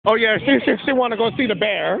Oh yeah, she want to go see the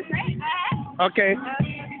bear. Okay.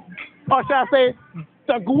 Or should I say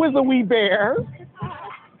the Grizzly Bear?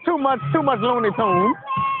 Too much Looney Tunes.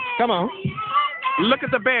 Come on. Look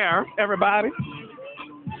at the bear, everybody.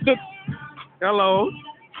 Look- Hello.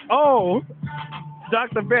 Oh,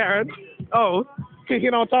 Dr. Barrett. Oh, he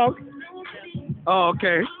don't talk. Oh,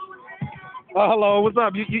 okay. Hello. What's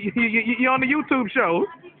up? You on the YouTube show?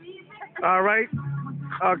 All right.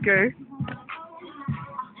 Okay.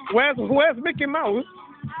 Where's Mickey Mouse?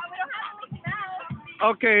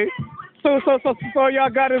 Okay. So y'all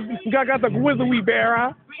got the Grizzly Bear,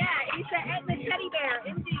 huh? Yeah, he's the teddy bear,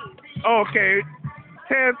 indeed. Okay.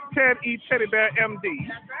 Ted E. Teddy Bear MD.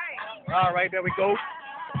 That's right. All right, there we go.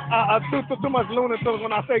 Too much Looney Tunes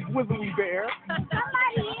when I say Grizzly Bear. Somebody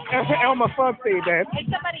in there. Elmer Fudd said that. Is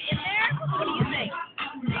somebody in there? What do you think?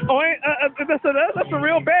 Oh, that's a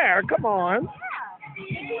real bear. Come on. Yeah.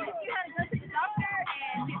 Maybe if you had to go to the doctor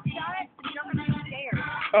and you saw it, you don't have to be scared.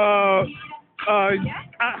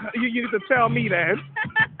 You need to tell me that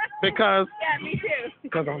because Yeah, me too.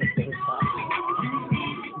 because I'm the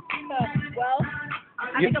Well,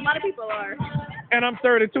 I think a lot of people are. and I'm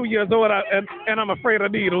 32 years old and I'm afraid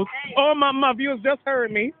of needles. Oh, my viewers just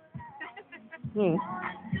heard me.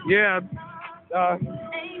 Yeah.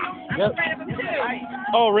 I'm Yep. afraid of them too.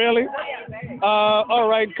 Oh, really? Yeah. All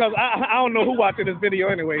right, because I don't know who watching this video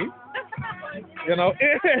anyway. You know,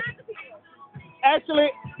 actually,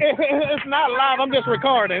 it's not live. I'm just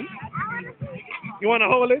recording. You want to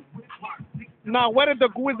hold it? Now, where did the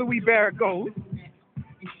Grizzly Bear go?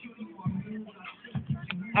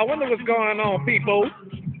 I wonder what's going on, people.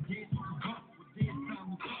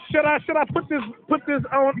 Should I put this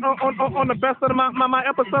on the best of my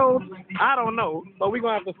episodes? I don't know, but we're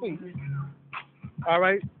gonna have to see. All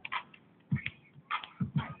right.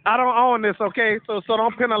 I don't own this, okay? So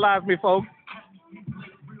don't penalize me, folks.